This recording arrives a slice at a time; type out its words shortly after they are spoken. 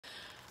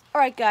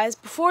Alright guys,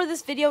 before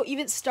this video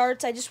even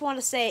starts, I just want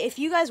to say, if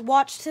you guys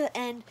watch to the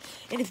end,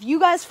 and if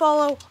you guys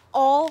follow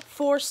all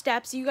 4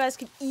 steps, you guys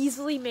can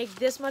easily make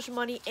this much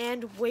money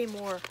and way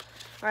more.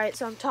 Alright,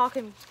 so I'm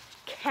talking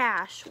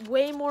cash.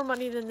 Way more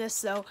money than this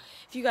though,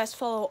 if you guys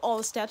follow all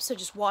the steps, so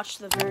just watch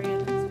to the very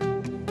end.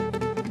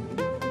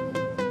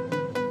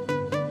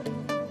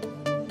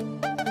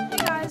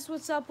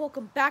 What's up?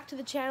 Welcome back to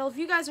the channel. If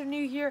you guys are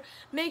new here,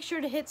 make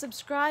sure to hit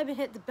subscribe and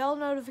hit the bell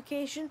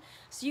notification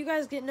so you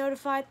guys get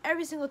notified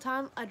every single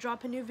time I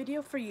drop a new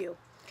video for you.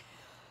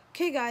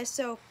 Okay guys,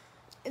 so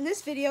in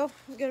this video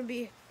I'm going to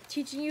be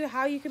teaching you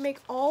how you can make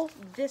all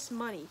this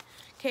money.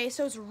 Okay,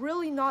 so it's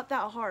really not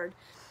that hard.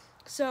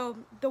 So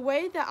the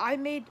way that I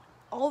made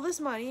all this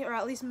money, or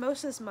at least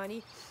most of this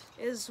money,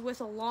 is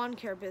with a lawn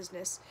care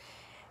business.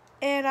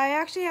 And I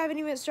actually haven't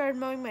even started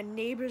mowing my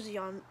neighbor's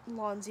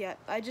lawns yet.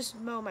 I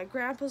just mow my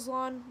grandpa's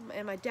lawn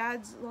and my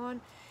dad's lawn,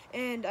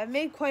 and I've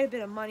made quite a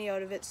bit of money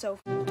out of it. So,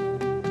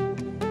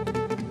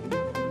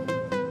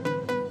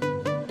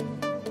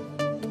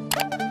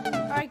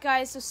 alright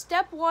guys, so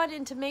step 1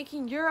 into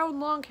making your own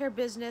lawn care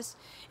business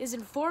is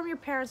inform your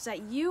parents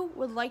that you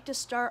would like to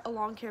start a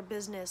lawn care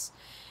business,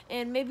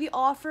 and maybe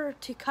offer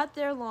to cut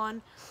their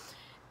lawn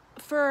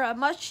for a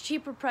much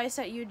cheaper price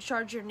that you'd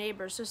charge your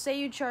neighbors. So say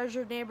you charge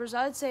your neighbors,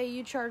 I would say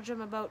you charge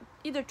them about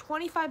either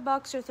 25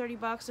 bucks or 30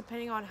 bucks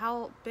depending on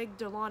how big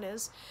their lawn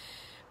is.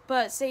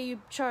 But say you'd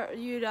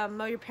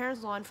mow your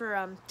parents' lawn for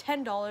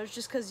 $10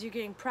 just because you're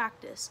getting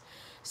practice.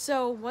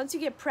 So once you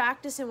get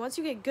practice and once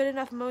you get good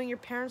enough mowing your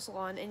parents'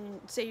 lawn,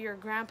 and say your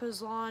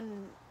grandpa's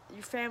lawn,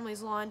 your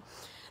family's lawn,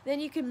 then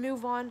you can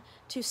move on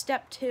to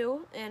step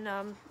 2,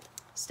 and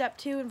step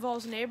 2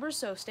 involves neighbors,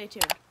 so stay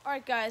tuned.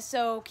 Alright guys,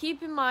 so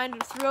keep in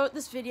mind throughout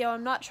this video,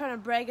 I'm not trying to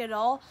brag at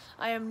all.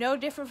 I am no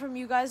different from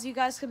you guys. You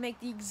guys can make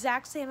the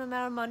exact same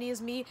amount of money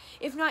as me,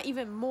 if not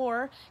even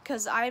more,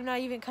 because I'm not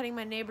even cutting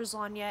my neighbor's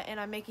lawn yet, and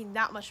I'm making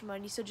that much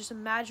money. So just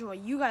imagine what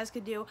you guys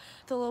could do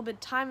with a little bit of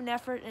time and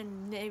effort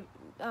and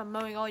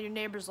mowing all your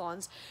neighbor's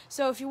lawns.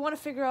 So if you want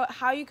to figure out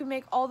how you can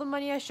make all the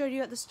money I showed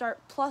you at the start,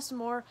 plus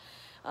more,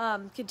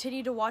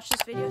 continue to watch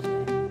this video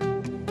today.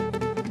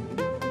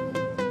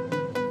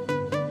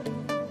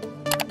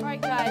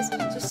 Guys,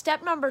 so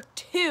step number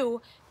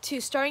 2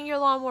 to starting your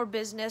lawnmower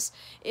business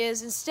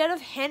is, instead of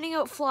handing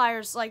out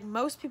flyers like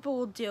most people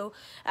will do,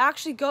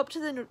 actually go up to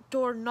the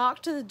door,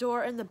 knock to the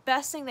door, and the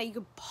best thing that you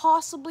could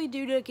possibly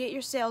do to get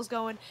your sales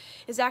going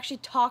is actually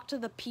talk to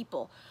the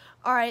people.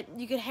 Alright,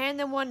 you can hand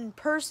them one in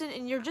person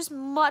and you're just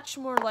much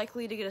more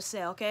likely to get a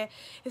sale, okay?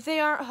 If they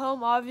aren't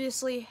home,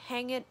 obviously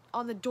hang it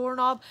on the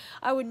doorknob.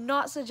 I would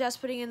not suggest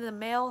putting it in the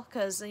mail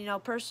because, you know,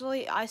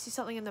 personally, I see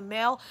something in the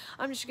mail,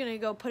 I'm just going to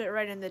go put it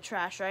right in the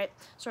trash, right?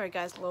 Sorry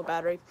guys, low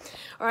battery.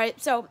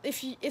 Alright, so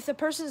if the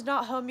person's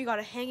not home, you got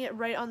to hang it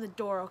right on the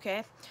door,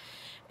 okay?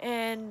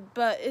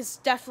 But it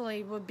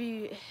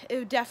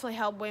would definitely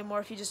help way more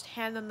if you just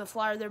hand them the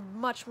flyer. They're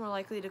much more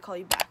likely to call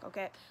you back,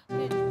 okay?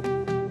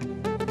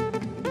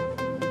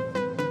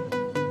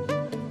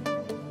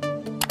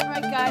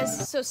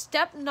 Guys, so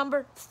step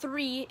number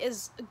 3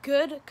 is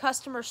good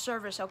customer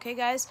service, okay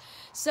guys?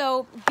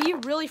 So be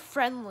really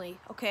friendly,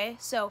 okay?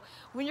 So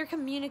when you're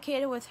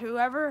communicating with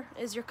whoever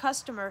is your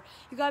customer,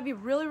 you gotta be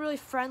really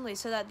friendly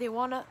so that they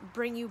want to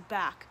bring you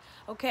back,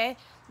 okay?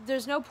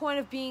 There's no point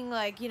of being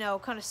like, you know,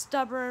 kind of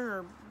stubborn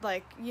or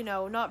like, you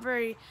know, not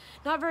very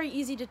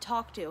easy to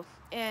talk to,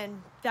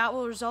 and that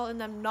will result in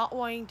them not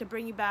wanting to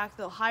bring you back.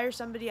 They'll hire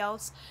somebody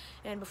else,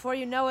 and before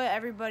you know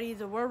it,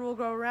 the word will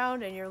go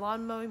around and your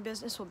lawn mowing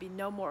business will be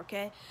no more,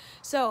 okay?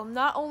 So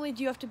not only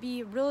do you have to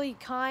be really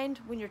kind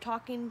when you're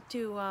talking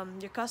to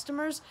your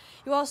customers,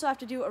 you also have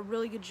to do a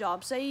really good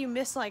job. Say you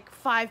miss like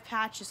 5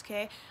 patches,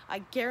 okay? I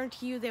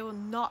guarantee you they will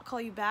not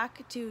call you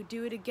back to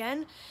do it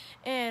again.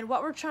 And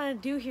what we're trying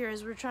to do here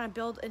is we're trying to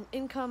build an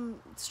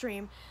income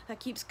stream that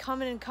keeps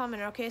coming and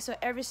coming, okay? So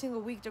every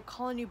single week they're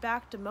calling you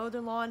back to mow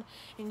their lawn,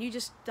 and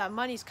that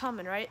money's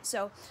coming, right?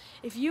 So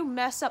if you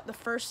mess up the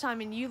first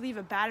time and you leave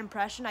a bad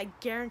impression, I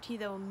guarantee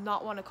they will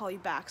not want to call you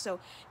back. So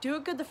do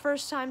it good the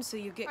first time so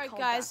you get called back.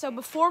 Alright guys, so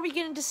before we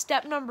get into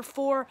step number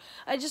 4,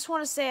 I just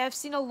want to say I've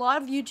seen a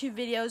lot of YouTube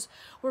videos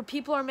where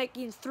people are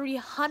making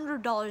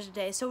 $300 a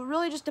day. So it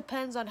really just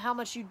depends on how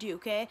much you do,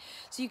 okay?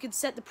 So you could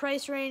set the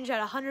price range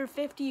at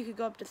 $150, you could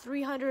go up to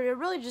 $300. It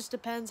really just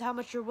depends how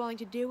much you're willing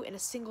to do in a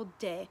single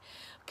day.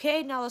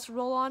 Okay, now let's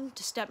roll on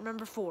to step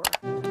number 4.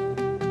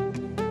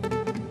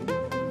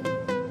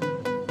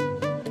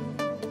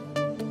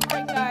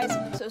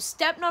 So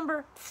step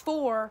number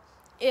 4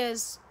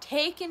 is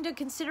take into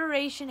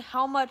consideration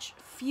how much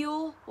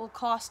fuel will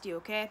cost you,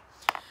 okay?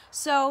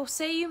 So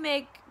say you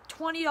make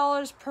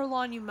 $20 per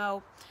lawn you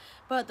mow,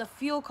 but the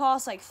fuel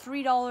costs like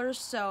 $3,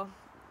 so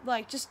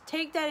like just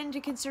take that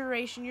into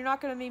consideration. You're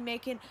not going to be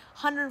making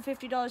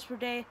 $150 per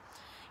day.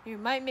 You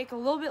might make a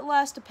little bit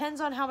less,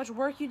 depends on how much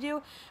work you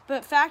do,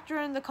 but factor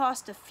in the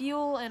cost of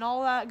fuel and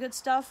all that good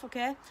stuff,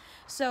 okay?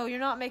 So you're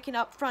not making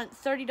up front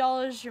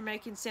 $30, you're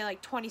making, say,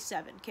 like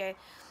 $27, okay?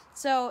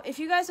 So if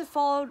you guys have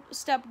followed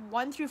step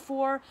 1 through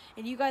 4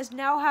 and you guys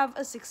now have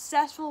a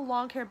successful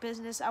lawn care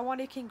business, I want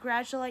to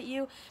congratulate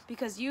you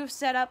because you've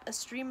set up a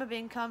stream of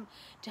income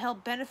to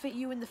help benefit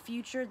you in the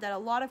future that a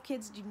lot of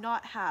kids do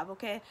not have,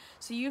 okay?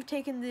 So you've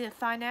taken the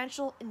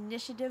financial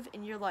initiative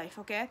in your life,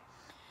 okay?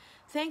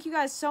 Thank you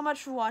guys so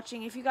much for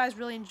watching. If you guys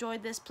really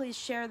enjoyed this, please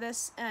share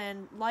this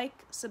and like,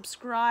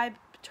 subscribe,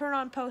 turn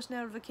on post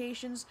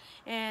notifications,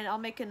 and I'll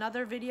make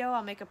another video.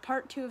 I'll make a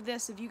part 2 of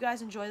this if you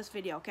guys enjoy this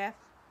video, okay?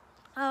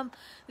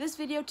 This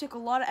video took a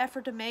lot of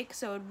effort to make,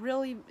 so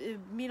it'd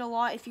mean a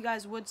lot if you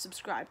guys would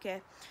subscribe,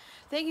 okay?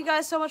 Thank you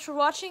guys so much for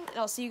watching, and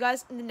I'll see you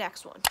guys in the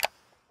next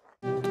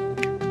one.